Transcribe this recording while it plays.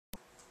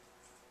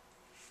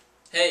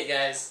Hey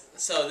guys,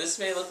 so this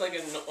may look like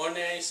an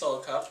ordinary solo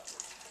cup,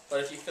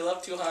 but if you fill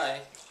up too high,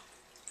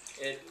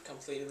 it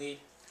completely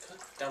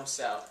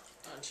dumps out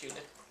onto the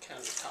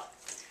countertop.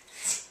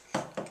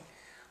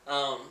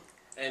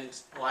 And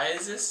why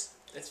is this?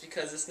 It's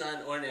because it's not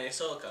an ordinary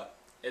solo cup.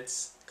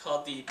 It's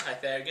called the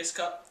Pythagorean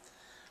cup,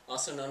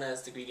 also known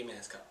as the greedy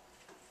man's cup.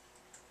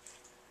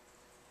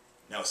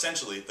 Now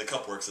essentially, the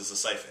cup works as a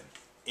siphon.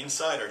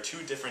 Inside are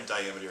two different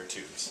diameter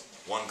tubes,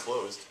 one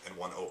closed and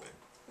one open.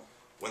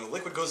 When the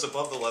liquid goes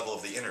above the level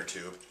of the inner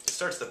tube, it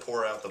starts to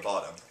pour out the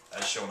bottom,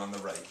 as shown on the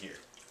right here.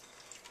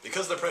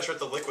 Because the pressure at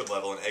the liquid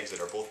level and exit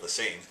are both the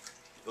same,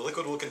 the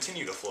liquid will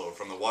continue to flow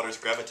from the water's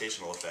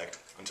gravitational effect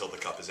until the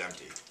cup is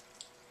empty.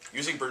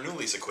 Using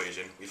Bernoulli's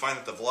equation, we find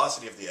that the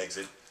velocity of the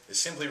exit is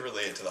simply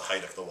related to the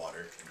height of the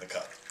water in the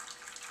cup.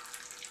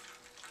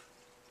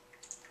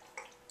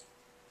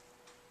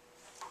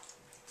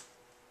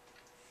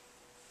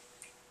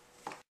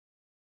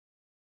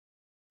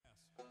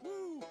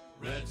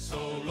 Red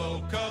Solo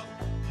Cup,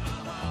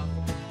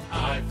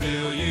 I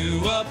fill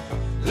you up.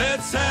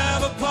 Let's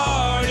have a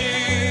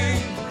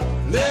party.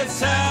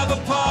 Let's have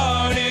a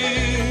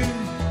party.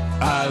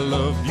 I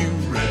love you,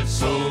 Red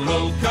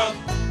Solo Cup.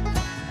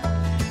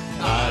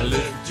 I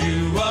lift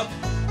you up.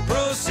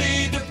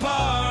 Proceed to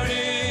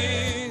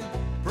party.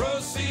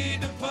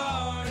 Proceed to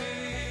party.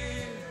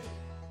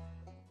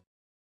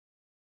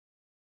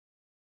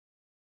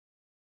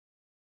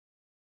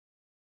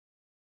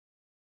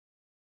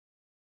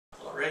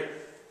 Alright,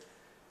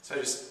 so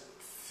just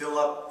fill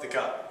up the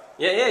cup.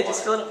 Yeah,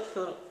 just fill it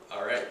up,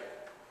 Alright.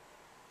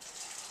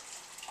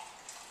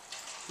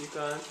 Keep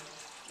going.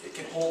 It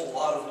can hold a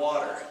lot of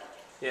water.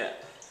 Yeah.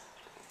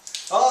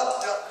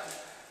 Oh!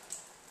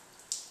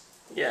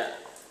 Yeah.